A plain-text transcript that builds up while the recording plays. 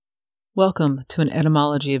Welcome to an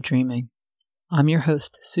etymology of dreaming. I'm your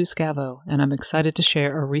host, Sue Scavo, and I'm excited to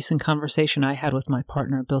share a recent conversation I had with my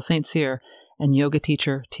partner, Bill St. Cyr, and yoga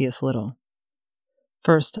teacher, T.S. Little.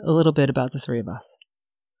 First, a little bit about the three of us.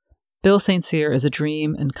 Bill St. Cyr is a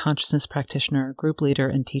dream and consciousness practitioner, group leader,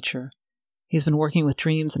 and teacher. He's been working with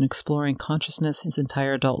dreams and exploring consciousness his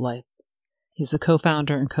entire adult life. He's the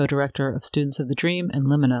co-founder and co-director of Students of the Dream and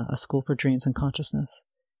Limina, a school for dreams and consciousness.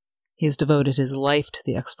 He has devoted his life to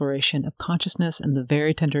the exploration of consciousness and the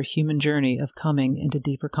very tender human journey of coming into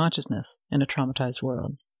deeper consciousness in a traumatized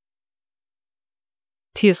world.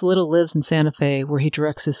 T.S. Little lives in Santa Fe, where he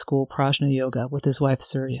directs his school, Prajna Yoga, with his wife,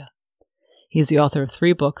 Surya. He is the author of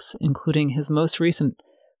 3 books, including his most recent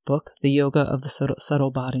book, The Yoga of the Subtle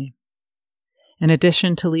Body. In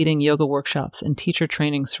addition to leading yoga workshops and teacher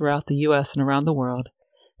trainings throughout the U.S. and around the world,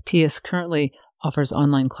 T.S. currently offers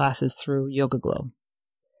online classes through Yoga Glow.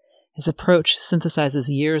 His approach synthesizes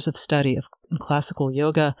years of study of classical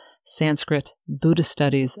yoga, Sanskrit, Buddhist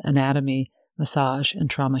studies, anatomy, massage, and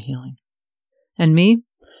trauma healing. And me?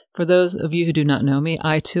 For those of you who do not know me,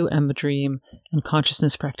 I too am a dream and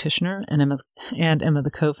consciousness practitioner and am the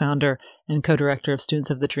co-founder and co-director of Students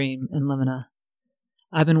of the Dream in Limina.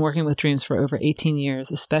 I've been working with dreams for over 18 years,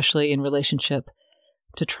 especially in relationship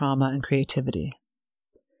to trauma and creativity.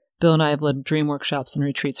 Bill and I have led dream workshops and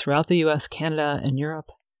retreats throughout the U.S., Canada, and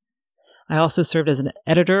Europe. I also served as an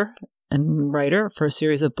editor and writer for a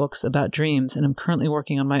series of books about dreams, and I'm currently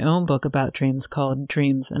working on my own book about dreams called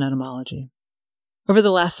Dreams and Etymology. Over the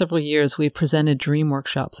last several years, we've presented dream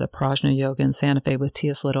workshops at Prajna Yoga in Santa Fe with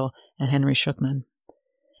T.S. Little and Henry Schuckman,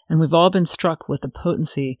 and we've all been struck with the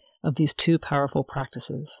potency of these 2 powerful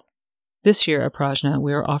practices. This year at Prajna,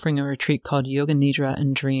 we are offering a retreat called Yoga Nidra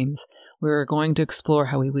and Dreams. We are going to explore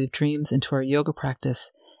how we weave dreams into our yoga practice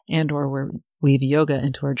and/or weave yoga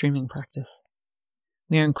into our dreaming practice.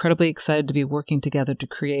 We are incredibly excited to be working together to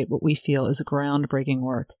create what we feel is groundbreaking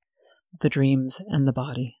work, the dreams and the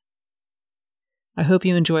body. I hope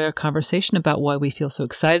you enjoy our conversation about why we feel so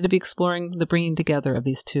excited to be exploring the bringing together of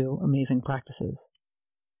these 2 amazing practices.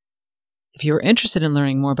 If you are interested in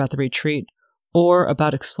learning more about the retreat or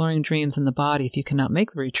about exploring dreams in the body if you cannot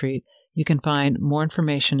make the retreat, you can find more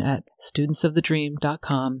information at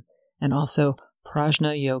studentsofthedream.com and also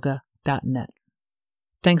prajnayoga.net.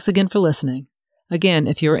 Thanks again for listening. Again,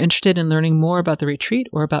 if you are interested in learning more about the retreat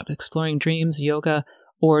or about exploring dreams, yoga,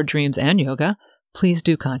 or dreams and yoga, please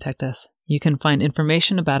do contact us. You can find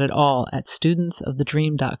information about it all at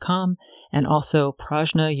studentsofthedream.com and also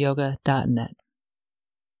prajnayoga.net.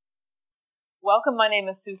 Welcome, my name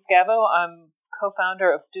is Sue Scavo. I'm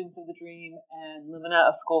co-founder of Students of the Dream and Limina,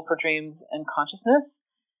 a school for dreams and consciousness,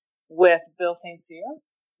 with Bill St. Cyr,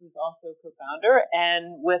 who's also co-founder,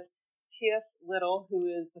 and with T.S. Little, who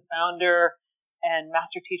is the founder and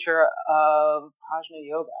master teacher of Prajna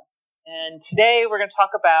Yoga. And today we're going to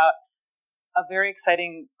talk about a very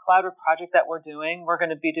exciting collaborative project that we're doing. We're going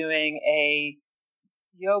to be doing a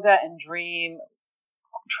yoga and dream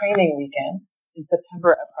training weekend in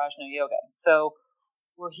September at Prajna Yoga. So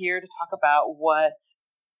we're here to talk about what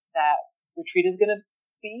that retreat is going to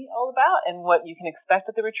be all about and what you can expect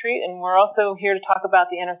at the retreat. And we're also here to talk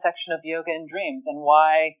about the intersection of yoga and dreams and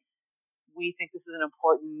why we think this is an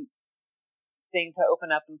important thing to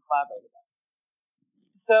open up and collaborate about.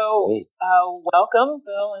 So, welcome,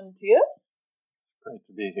 Bill and Tia. Great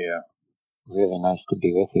to be here. Really nice to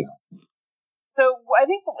be with you. So, I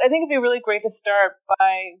think it'd be really great to start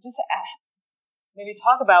by just maybe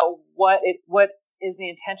talk about what is the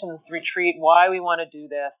intention of this retreat, why we want to do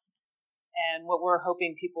this, and what we're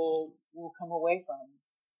hoping people will come away from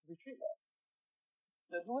the retreat with.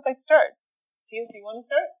 So, who would like to start? Tia, do you want to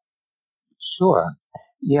start? Sure.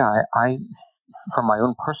 Yeah, I from my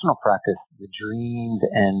own personal practice, the dreams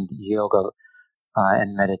and yoga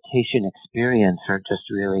and meditation experience are just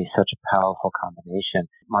really such a powerful combination.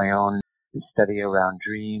 My own study around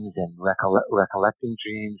dreams and recollecting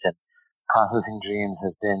dreams and processing dreams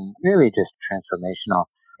has been really just transformational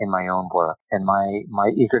in my own work. And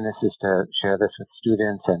my eagerness is to share this with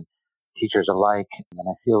students and teachers alike. And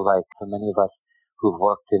I feel like for many of us who've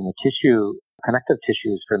worked in the connective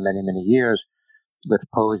tissues for many, many years with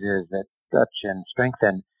poses that touch and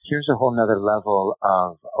strengthen, here's a whole nother level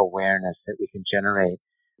of awareness that we can generate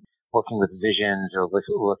working with visions or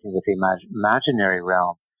working with the imaginary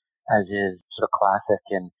realm, as is sort of classic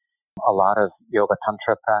in a lot of yoga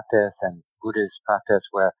tantra practice and Buddhist practice,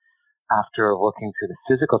 where after working through the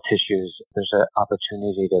physical tissues, there's an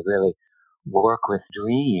opportunity to really work with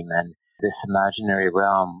dream and this imaginary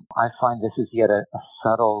realm. I find this is yet another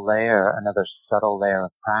subtle layer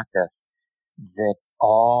of practice that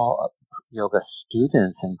all yoga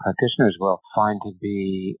students and practitioners will find to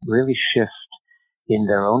be really shift in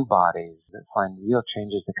their own bodies, that find real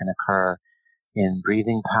changes that can occur in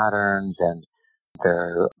breathing patterns and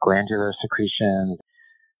their glandular secretions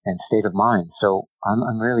and state of mind. So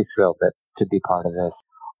I'm really thrilled to be part of this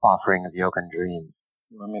offering of yoga and dreams.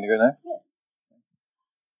 You want me to go next? Yeah.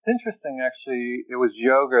 It's interesting, actually. It was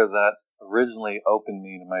yoga that originally opened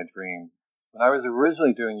me to my dreams. When I was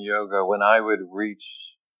originally doing yoga, when I would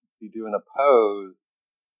be doing a pose,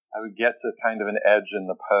 I would get to kind of an edge in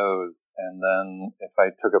the pose. And then if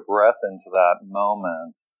I took a breath into that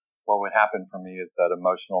moment, what would happen for me is that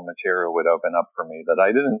emotional material would open up for me that I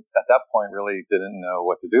at that point, really didn't know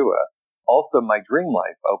what to do with. Also, my dream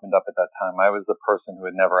life opened up at that time. I was the person who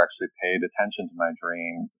had never actually paid attention to my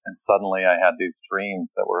dreams. And suddenly I had these dreams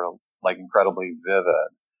that were like incredibly vivid.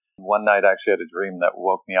 One night I actually had a dream that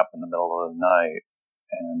woke me up in the middle of the night.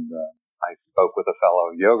 And I spoke with a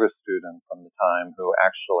fellow yoga student from the time who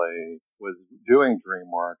actually was doing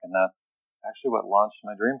dream work. And that's actually what launched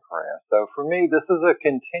my dream career. So for me, this is a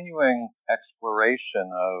continuing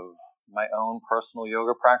exploration of my own personal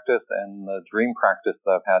yoga practice and the dream practice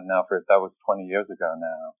that I've had now that was 20 years ago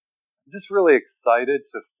now. I'm just really excited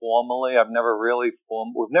to we've never really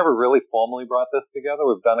formally brought this together.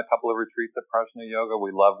 We've done a couple of retreats at Prajna Yoga.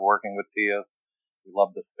 We love working with Tias. We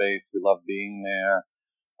love the space. We love being there.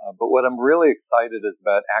 But what I'm really excited is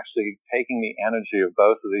about actually taking the energy of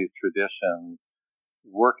both of these traditions,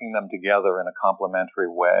 working them together in a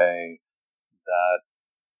complementary way that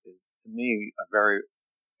is, to me, a very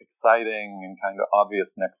exciting and kind of obvious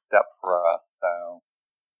next step for us. So,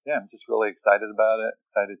 yeah, I'm just really excited about it,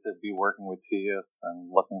 excited to be working with Tias and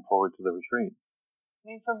looking forward to the retreat. I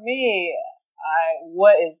mean, for me,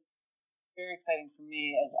 what is very exciting for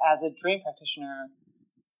me is as a dream practitioner,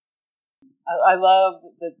 I love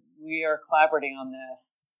that we are collaborating on this,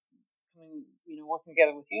 working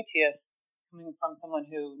together with you, Tias, coming from someone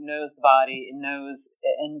who knows the body and knows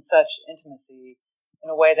in such intimacy in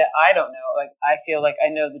a way that I don't know. Like, I feel like I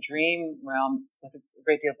know the dream realm with a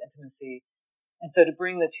great deal of intimacy. And so to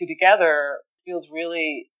bring the two together feels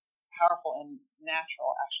really powerful and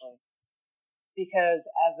natural, actually. Because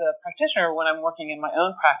as a practitioner, when I'm working in my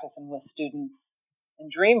own practice and with students and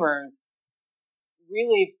dreamers,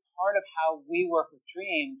 really part of how we work with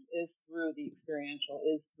dreams is through the experiential,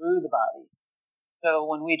 is through the body. So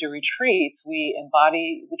when we do retreats, we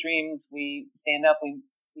embody the dreams, we stand up, we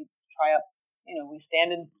try up, we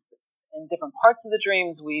stand in different parts of the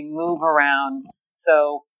dreams, we move around.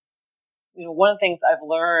 So, one of the things I've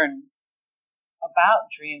learned about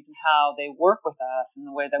dreams and how they work with us and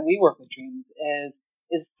the way that we work with dreams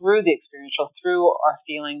is through the experiential, through our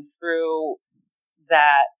feelings, through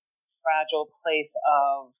that fragile place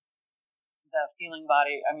of the feeling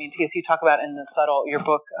body. I mean, Tias, you talk about in your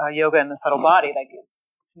book, Yoga in the Subtle Body, like,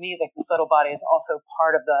 to me, like, the subtle body is also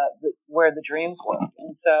part of where the dreams work.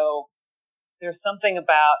 And so there's something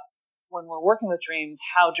about when we're working with dreams,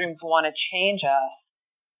 how dreams want to change us,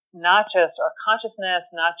 not just our consciousness,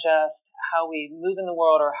 not just how we move in the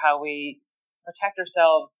world or how we protect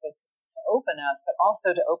ourselves, but to open us, but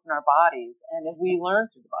also to open our bodies. And if we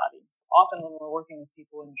learn through the body, often when we're working with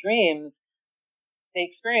people in dreams, they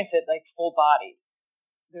experience it like full body.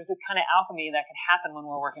 There's a kind of alchemy that can happen when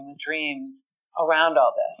we're working with dreams around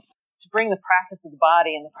all this. To bring the practice of the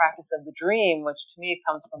body and the practice of the dream, which to me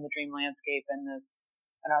comes from the dream landscape and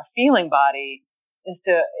our feeling body, is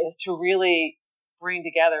to really bring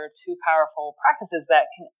together two powerful practices that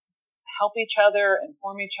can help each other,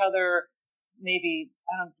 inform each other, maybe,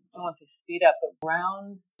 I don't want to speed up, but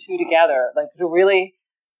round two together, like to really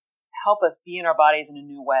help us be in our bodies in a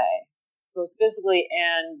new way, both physically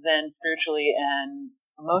and then spiritually and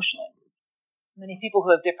emotionally. Many people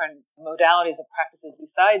who have different modalities of practices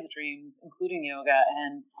besides dreams, including yoga.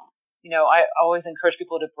 And, I always encourage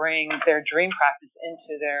people to bring their dream practice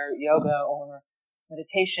into their yoga or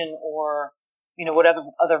meditation or, whatever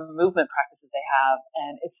other movement practices they have.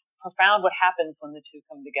 And it's profound what happens when the two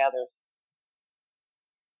come together.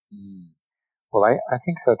 Well, I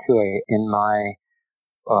think so too. In my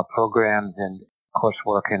programs and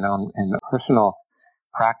coursework and personal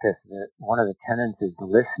practice, one of the tenets is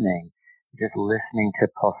listening, just listening to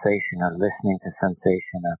pulsation or listening to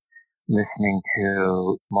sensation or listening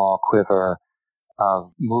to small quiver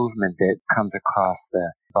of movement that comes across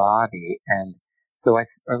the body. And so I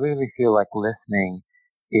really feel like listening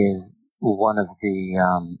is one of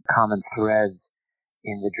the common threads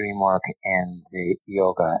in the dream work and the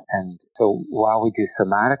yoga. And so while we do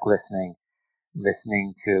somatic listening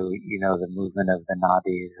to, the movement of the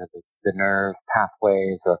nadis or the nerve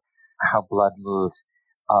pathways or how blood moves,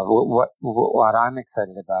 What I'm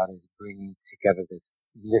excited about is bringing together this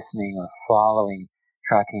listening or following,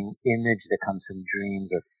 tracking image that comes from dreams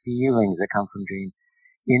or feelings that come from dreams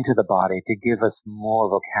into the body to give us more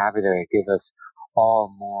vocabulary, give us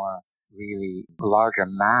all more really larger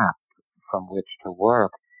map from which to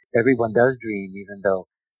work. Everyone does dream, even though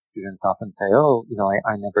students often say, "Oh,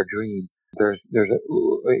 I never dream."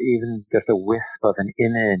 Even just a wisp of an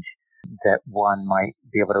image that one might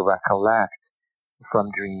be able to recollect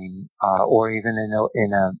from dream, or even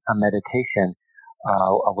in a meditation,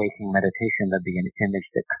 a waking meditation, there'd be an image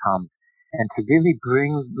that comes. And to really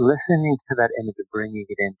listening to that image, bringing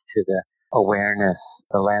it into the awareness,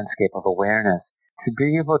 the landscape of awareness, to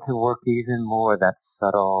be able to work even more that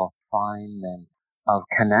subtle refinement of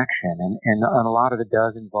connection. And a lot of it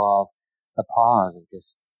does involve the pause of just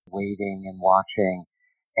waiting and watching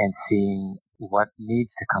and seeing what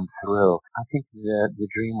needs to come through. I think the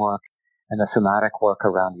dream work and the somatic work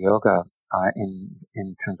around yoga,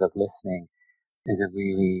 in terms of listening, is a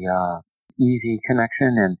really easy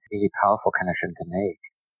connection and really powerful connection to make.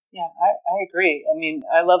 Yeah, I agree. I mean,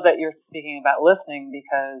 I love that you're speaking about listening,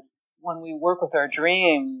 because when we work with our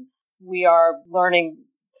dreams, we are learning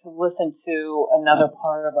to listen to another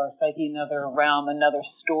part of our psyche, another realm, another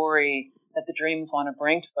story that the dreams want to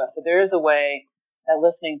bring to us. So there is a way that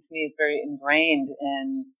listening to me is very ingrained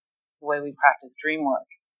in the way we practice dream work.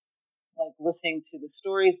 Like listening to the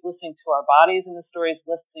stories, listening to our bodies in the stories,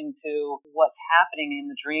 listening to what's happening in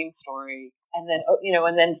the dream story, and then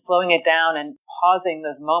and then slowing it down and pausing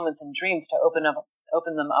those moments in dreams to open them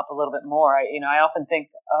up a little bit more. I often think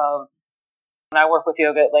of when I work with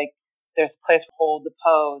yoga, like there's a place to hold the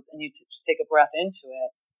pose and you just take a breath into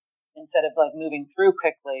it instead of like moving through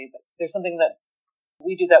quickly. But there's something that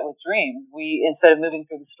we do that with dreams. We, instead of moving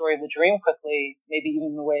through the story of the dream quickly, maybe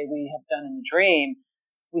even the way we have done in the dream,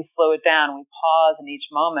 we slow it down, we pause in each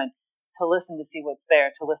moment to listen to see what's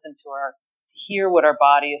there, to listen to hear what our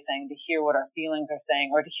body is saying, to hear what our feelings are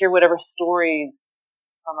saying, or to hear whatever stories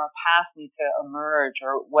from our past need to emerge,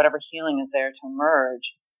 or whatever healing is there to emerge.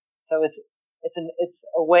 So it's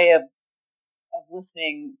a way of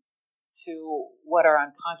listening to what our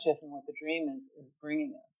unconscious and what the dream is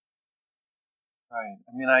bringing us. Right.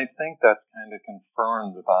 I mean, I think that's kind of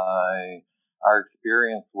confirmed by our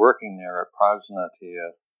experience working there at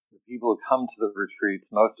Prajnatia. The people who come to the retreats,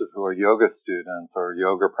 most of who are yoga students or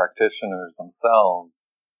yoga practitioners themselves,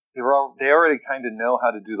 they already kind of know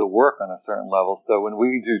how to do the work on a certain level. So when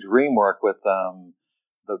we do dream work with them,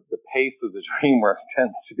 the pace of the dream work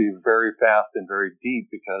tends to be very fast and very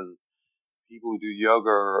deep, because people who do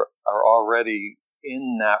yoga are already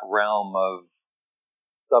in that realm of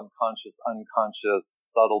subconscious, unconscious,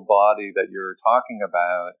 subtle body that you're talking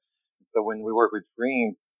about. So when we work with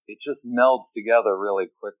dreams, it just melds together really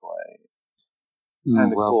quickly.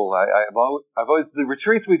 Kind of cool. I've always the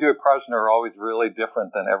retreats we do at Prajna are always really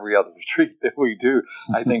different than every other retreat that we do.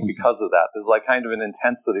 I think because of that, there's like kind of an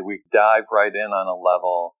intensity. We dive right in on a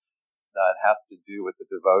level that has to do with the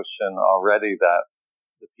devotion already that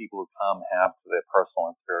the people who come have to their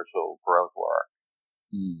personal and spiritual growth work.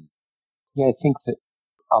 Yeah, I think that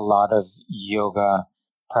a lot of yoga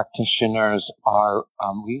practitioners are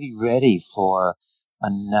really ready for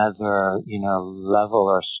another, level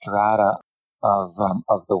or strata of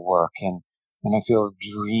the work, and I feel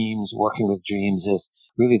working with dreams is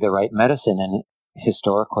really the right medicine. And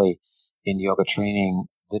historically, in yoga training,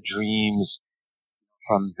 the dreams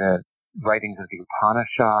from the writings of the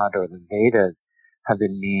Upanishad or the Vedas have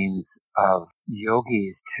been means of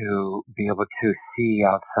yogis to be able to see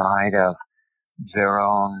outside of their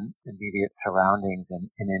own immediate surroundings and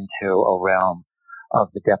into a realm of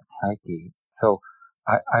the depth psyche. So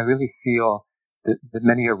I really feel that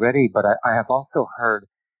many are ready, but I have also heard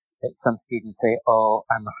that some students say, "Oh,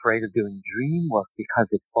 I'm afraid of doing dream work because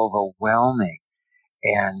it's overwhelming,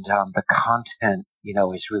 and the content,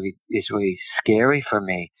 is really scary for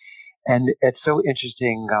me." And it's so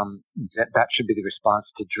interesting that should be the response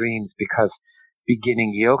to dreams, because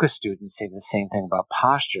beginning yoga students say the same thing about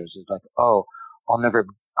postures. It's like, "Oh,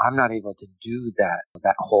 I'm not able to do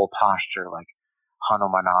that whole posture, like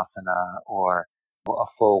Hanumanasana or a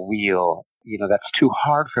full wheel. That's too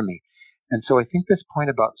hard for me." And so I think this point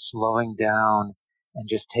about slowing down and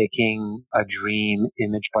just taking a dream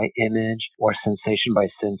image by image or sensation by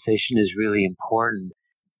sensation is really important.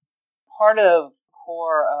 Part of the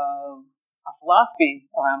core of our philosophy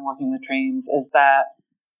around working with dreams is that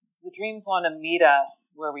the dreams want to meet us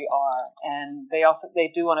where we are, and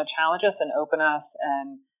they do want to challenge us and open us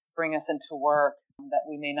and bring us into work that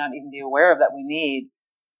we may not even be aware of that we need.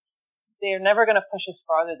 They are never going to push us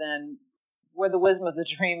farther than where the wisdom of the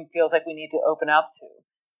dream feels like we need to open up to.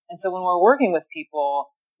 And so when we're working with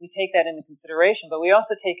people, we take that into consideration, but we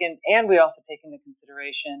also take into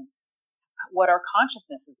consideration what our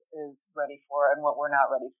consciousness is ready for and what we're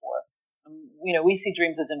not ready for. We see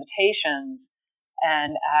dreams as invitations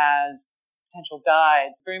and as potential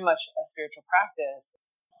guides, very much a spiritual practice.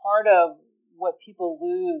 Part of what people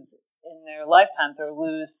lose in their lifetimes or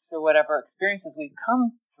lose through whatever experiences we've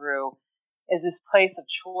come through is this place of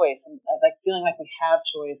choice and like feeling like we have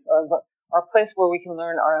choice or a place where we can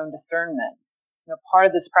learn our own discernment. Part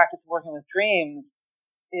of this practice of working with dreams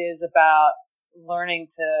is about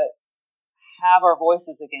learning to have our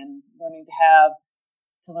voices again, learn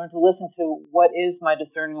to listen to what is my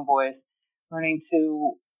discerning voice, learning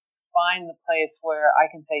to find the place where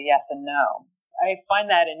I can say yes and no. I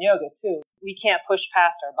find that in yoga too. We can't push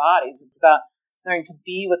past our bodies. It's about learning to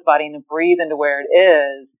be with the body and to breathe into where it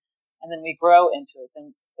is, and then we grow into it,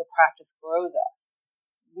 and the practice grows us.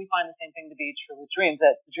 We find the same thing to be true with dreams,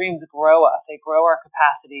 that dreams grow us. They grow our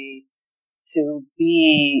capacity to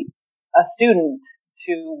be a student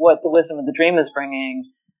to what the wisdom of the dream is bringing.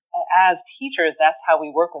 As teachers, that's how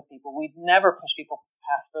we work with people. We never push people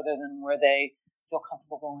past further than where they feel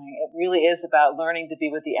comfortable going. It really is about learning to be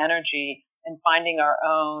with the energy and finding our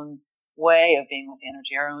own way of being with the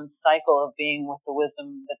energy, our own cycle of being with the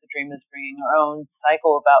wisdom that the dream is bringing, our own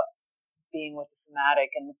cycle about being with the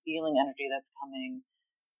somatic and the feeling energy that's coming,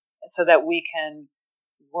 so that we can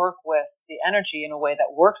work with the energy in a way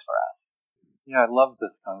that works for us. Yeah, I love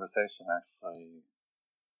this conversation, actually.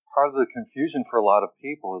 Part of the confusion for a lot of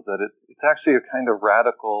people is that it's actually a kind of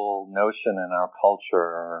radical notion in our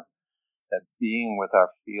culture that being with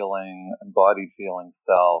our embodied feeling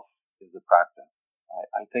self is a practice.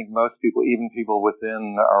 I think most people, even people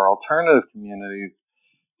within our alternative communities,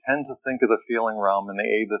 tend to think of the feeling realm and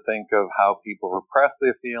they either think of how people repress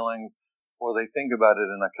their feelings or they think about it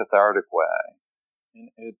in a cathartic way. And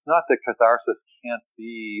it's not that catharsis can't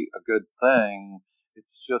be a good thing.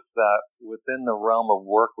 It's just that within the realm of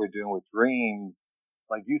work we're doing with dreams,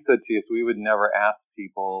 like you said, T.S., we would never ask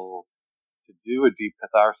people to do a deep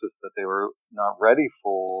catharsis that they were not ready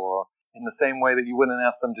for in the same way that you wouldn't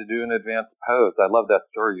ask them to do an advanced pose. I love that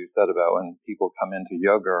story you said about when people come into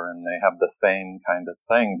yoga and they have the same kind of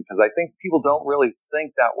thing, because I think people don't really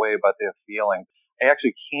think that way about their feelings. I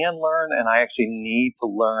actually can learn, and I actually need to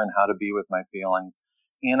learn how to be with my feelings.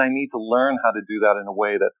 And I need to learn how to do that in a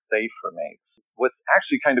way that's safe for me. What's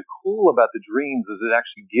actually kind of cool about the dreams is it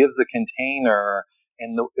actually gives a container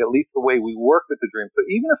and at least the way we work with the dream. So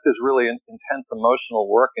even if there's really intense emotional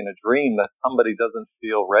work in a dream that somebody doesn't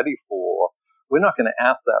feel ready for, we're not going to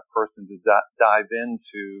ask that person to dive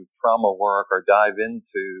into trauma work or dive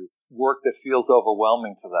into work that feels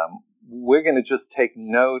overwhelming to them. We're going to just take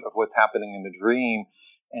note of what's happening in the dream.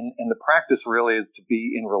 And the practice really is to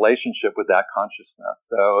be in relationship with that consciousness.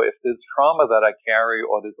 So if there's trauma that I carry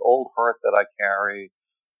or there's old hurt that I carry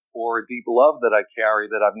or deep love that I carry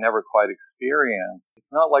that I've never quite experienced,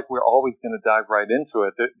 it's not like we're always going to dive right into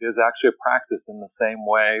it. There's actually a practice in the same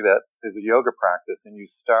way that there's a yoga practice, and you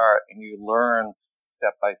start and you learn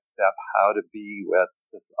step by step how to be with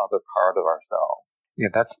this other part of ourselves.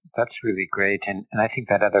 Yeah, that's really great, and I think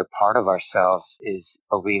that other part of ourselves is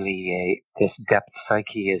this depth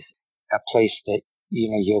psyche is a place that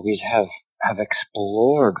yogis have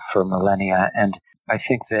explored for millennia, and I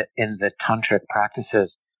think that in the tantric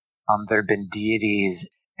practices, there have been deities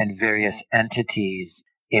and various entities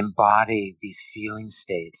embody these feeling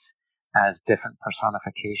states as different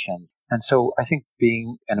personifications, and so I think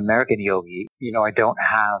being an American yogi, I don't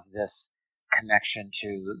have this connection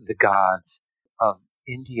to the gods of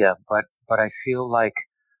India, but I feel like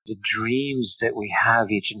the dreams that we have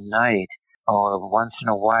each night or once in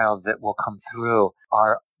a while that will come through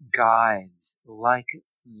are guides, like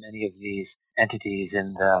many of these entities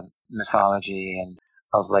in the mythology and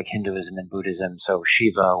of like Hinduism and Buddhism. So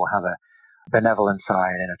Shiva will have a benevolent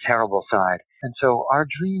side and a terrible side. And so our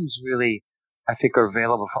dreams really, I think, are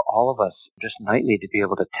available for all of us just nightly to be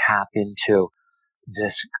able to tap into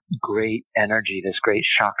this great energy, this great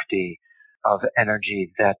Shakti of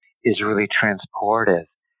energy that is really transportive.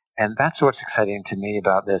 And that's what's exciting to me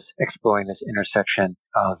about this, exploring this intersection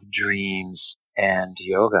of dreams and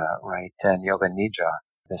yoga, right? And yoga nidra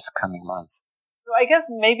this coming month. So I guess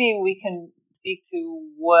maybe we can speak to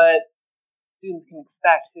what students can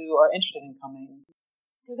expect who are interested in coming.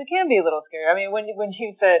 Because it can be a little scary. I mean, when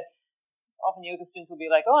you said, often yoga students will be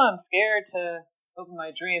like, oh, I'm scared to open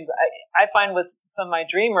my dreams. I find with some of my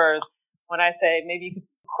dreamers, when I say maybe you could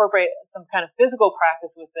incorporate some kind of physical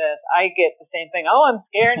practice with this, I get the same thing. Oh, I'm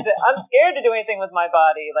scared to do anything with my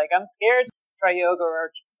body. Like I'm scared to try yoga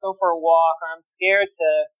or go for a walk, or I'm scared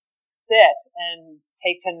to sit and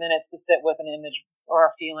take 10 minutes to sit with an image or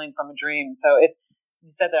a feeling from a dream. So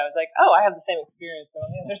you said that, I was like, oh, I have the same experience, but on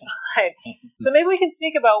the other side. So maybe we can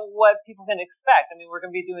speak about what people can expect. I mean, we're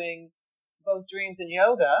going to be doing both dreams and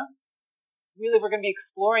yoga. Really, we're going to be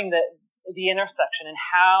exploring the intersection and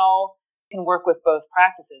how we can work with both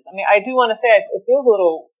practices. I mean, I do want to say it feels a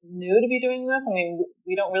little new to be doing this. I mean,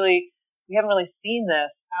 we haven't really seen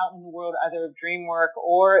this out in the world, either of dream work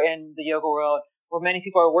or in the yoga world, where many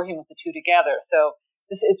people are working with the two together. So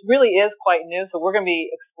it really is quite new. So we're going to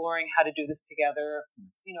be exploring how to do this together.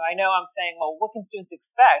 You know, I know I'm saying, well, what can students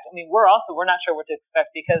expect? I mean, we're not sure what to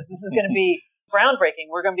expect, because this is going to be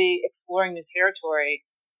groundbreaking. We're going to be exploring new territory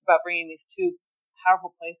about bringing these two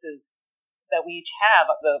powerful places that we each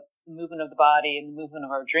have, the movement of the body and the movement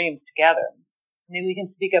of our dreams together. Maybe we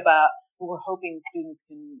can speak about what we're hoping students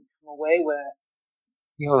can come away with.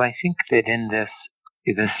 You know, I think that in this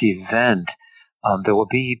event, there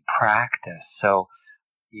will be practice. So,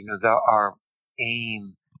 you know, our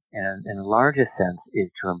aim, and in the largest sense, is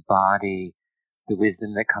to embody the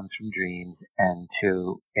wisdom that comes from dreams, and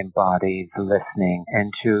to embody the listening,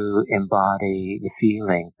 and to embody the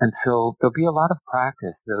feeling. And so there'll be a lot of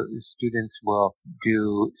practice. The students will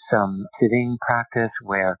do some sitting practice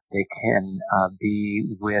where they can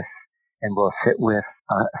be with and will sit with,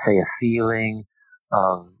 say, a feeling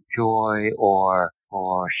of joy or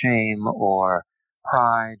shame or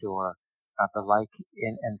pride or the like.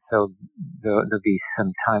 And so there'll be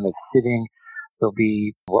some time of sitting. There'll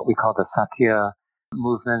be what we call the satya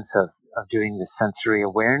movements of doing the sensory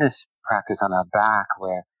awareness practice on our back,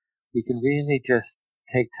 where we can really just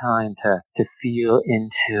take time to feel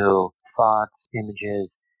into thoughts, images,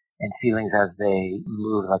 and feelings as they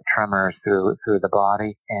move like tremors through the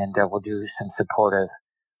body. And we'll do some supportive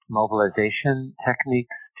mobilization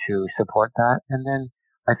techniques to support that. And then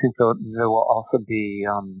I think there will also be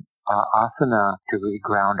asana to really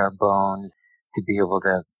ground our bones, to be able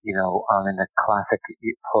to, you know, in the classic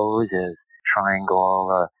poses, triangle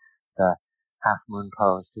or the half moon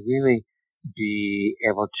pose, to really be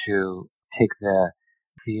able to take the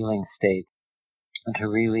feeling state and to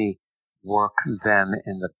really work them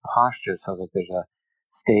in the posture so that there's a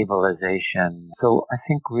stabilization. So I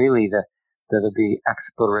think really that there'll be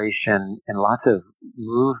exploration and lots of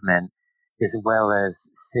movement, as well as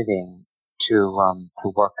sitting to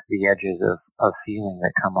work the edges of feeling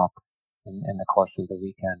that come up in the course of the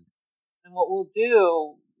weekend. And what we'll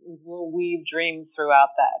do is we'll weave dreams throughout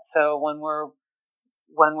that. So when we're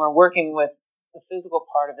working with the physical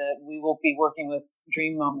part of it, we will be working with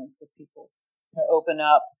dream moments with people to open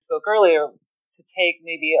up. I spoke earlier, to take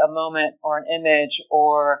maybe a moment or an image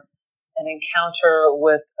or an encounter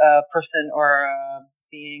with a person or a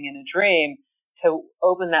being in a dream, to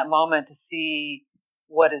open that moment to see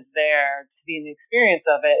what is there, to be in the experience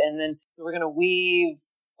of it. And then we're going to weave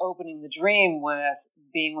opening the dream with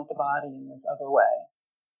being with the body in this other way.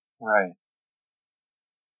 Right.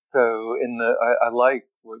 So I like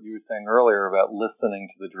what you were saying earlier about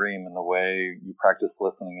listening to the dream and the way you practice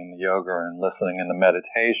listening in the yoga and listening in the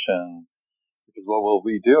meditation, because what we'll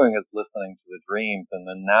be doing is listening to the dreams, and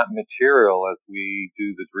then that material, as we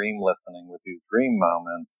do the dream listening with these dream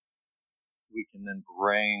moments, we can then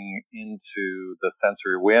bring into the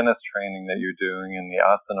sensory awareness training that you're doing in the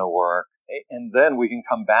asana work. And then we can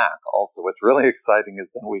come back also. What's really exciting is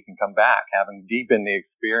then we can come back, having deepened the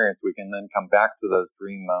experience, we can then come back to those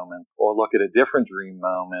dream moments or look at a different dream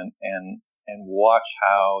moment and watch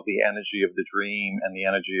how the energy of the dream and the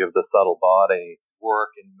energy of the subtle body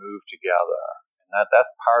work and move together. And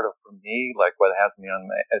that's part of, for me, like what has me on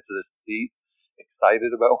my edge of the seat,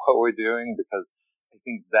 excited about what we're doing, because I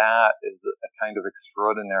think that is a kind of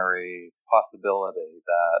extraordinary possibility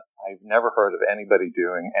that I've never heard of anybody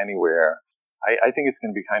doing anywhere. I think it's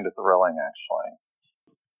going to be kind of thrilling, actually.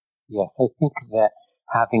 Yes, I think that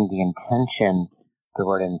having the intention, the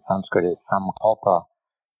word in Sanskrit is samkalpa.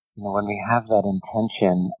 You know, when we have that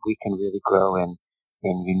intention, we can really grow in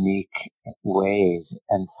unique ways.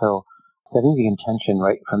 And so setting the intention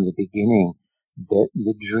right from the beginning, that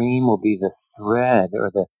the dream will be the thread, or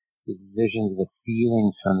the visions, the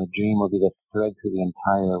feelings from the dream will be the thread through the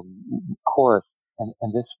entire course,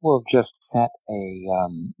 and this will just set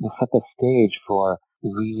the stage for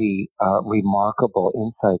really remarkable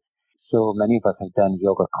insights. So many of us have done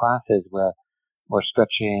yoga classes where we're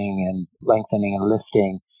stretching and lengthening and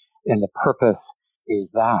lifting, and the purpose is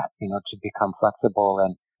that, you know, to become flexible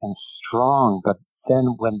and strong. But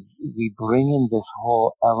then when we bring in this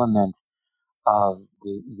whole element of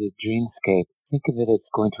the dreamscape, think of it as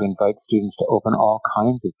going to invite students to open all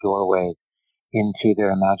kinds of doorways into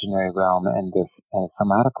their imaginary realm and their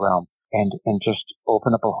somatic realm, and just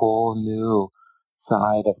open up a whole new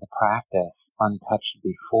side of the practice untouched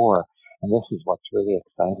before. And this is what's really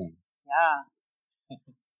exciting. Yeah.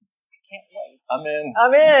 Can't wait. I'm in.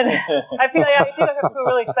 I feel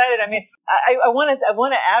really excited. I mean, I want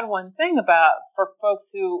to add one thing for folks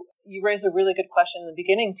who, you raised a really good question in the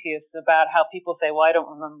beginning, Tias, about how people say, well, I don't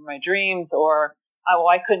remember my dreams, or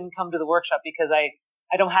I couldn't come to the workshop because I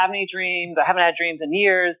don't have any dreams. I haven't had dreams in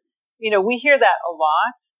years. We hear that a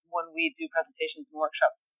lot when we do presentations and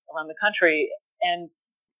workshops around the country. And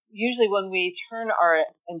usually when we turn our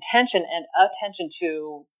intention and attention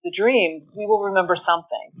to the dreams, we will remember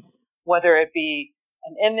something, whether it be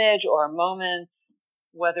an image or a moment,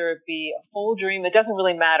 whether it be a full dream. It doesn't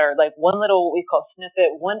really matter. Like one little, what we call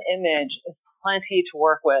snippet, one image is plenty to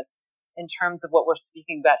work with in terms of what we're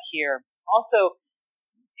speaking about here. Also,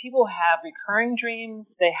 people have recurring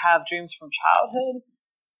dreams. They have dreams from childhood.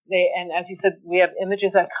 And as you said, we have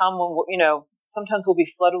images that come when, sometimes we'll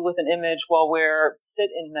be flooded with an image while when we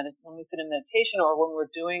sit in meditation or when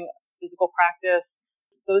we're doing physical practice.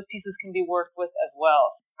 Those pieces can be worked with as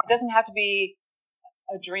well. It doesn't have to be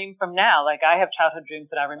a dream from now. Like I have childhood dreams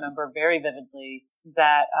that I remember very vividly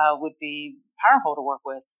that would be powerful to work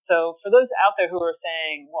with. So for those out there who are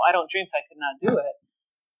saying, well, I don't dream, so I could not do it.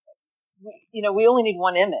 We only need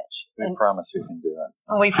one image. We promise you can do it.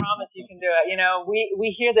 And we promise you can do it. We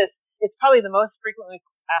hear this. It's probably the most frequently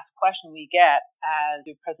asked question we get as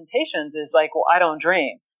do presentations is like, well, I don't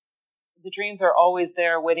dream. The dreams are always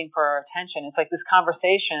there waiting for our attention. It's like this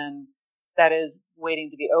conversation that is waiting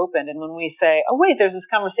to be opened. And when we say, oh, wait, there's this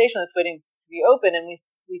conversation that's waiting to be opened, and we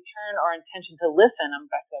turn our intention to listen,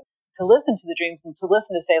 to listen to the dreams and to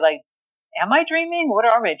listen to say, like, am I dreaming? What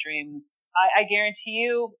are my dreams? I guarantee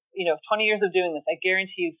you, 20 years of doing this, I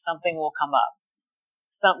guarantee you something will come up.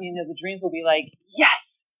 The dreams will be like, yes,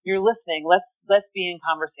 you're listening. Let's be in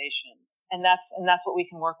conversation. And that's what we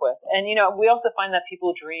can work with. And, we also find that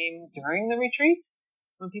people dream during the retreat.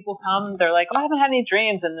 When people come, they're like, oh, I haven't had any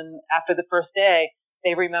dreams. And then after the first day,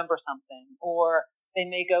 they remember something, or they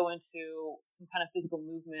may go into some kind of physical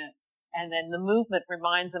movement. And then the movement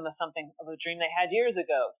reminds them of a dream they had years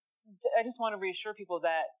ago. I just want to reassure people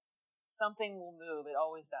that something will move. It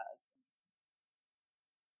always does.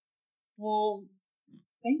 Well,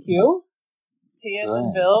 thank you, Tias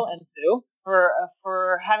and Bill and Sue,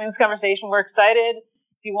 for having this conversation. We're excited.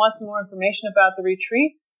 If you want some more information about the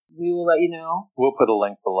retreat, we will let you know. We'll put a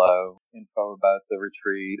link below, info about the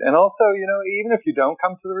retreat. And also, even if you don't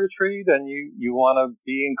come to the retreat and you want to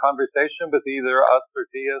be in conversation with either us or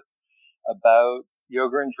Tias about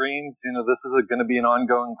yoga and dreams, this is going to be an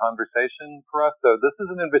ongoing conversation for us. So this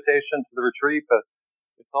is an invitation to the retreat, but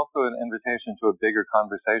it's also an invitation to a bigger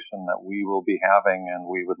conversation that we will be having,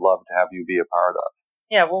 and we would love to have you be a part of.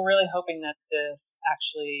 Yeah, we're really hoping that this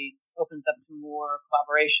actually opens up some more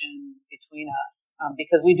collaboration between us,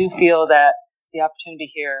 because we do feel that the opportunity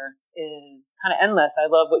here is kind of endless. I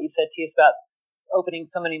love what you said, Tias, about opening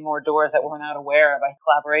so many more doors that we're not aware of.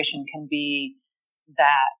 Collaboration can be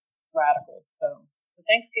that radical. So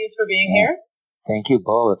thanks, Tias, for being here. Thank you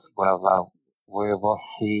both. Well, we will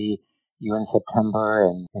see you in September,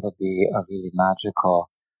 and it'll be a really magical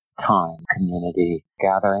time, community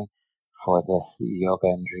gathering for this Yoga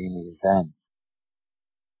and Dream event.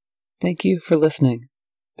 Thank you for listening.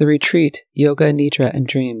 The retreat, Yoga, Nidra, and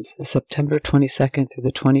Dreams, is September 22nd through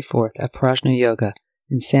the 24th at Prajna Yoga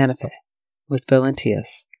in Santa Fe with Bill and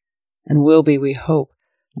Tias, and will be, we hope,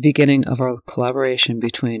 the beginning of our collaboration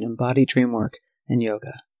between embodied dreamwork and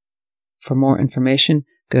yoga. For more information,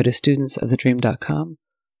 go to studentsofthedream.com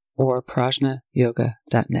or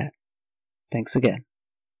prajnayoga.net. Thanks again.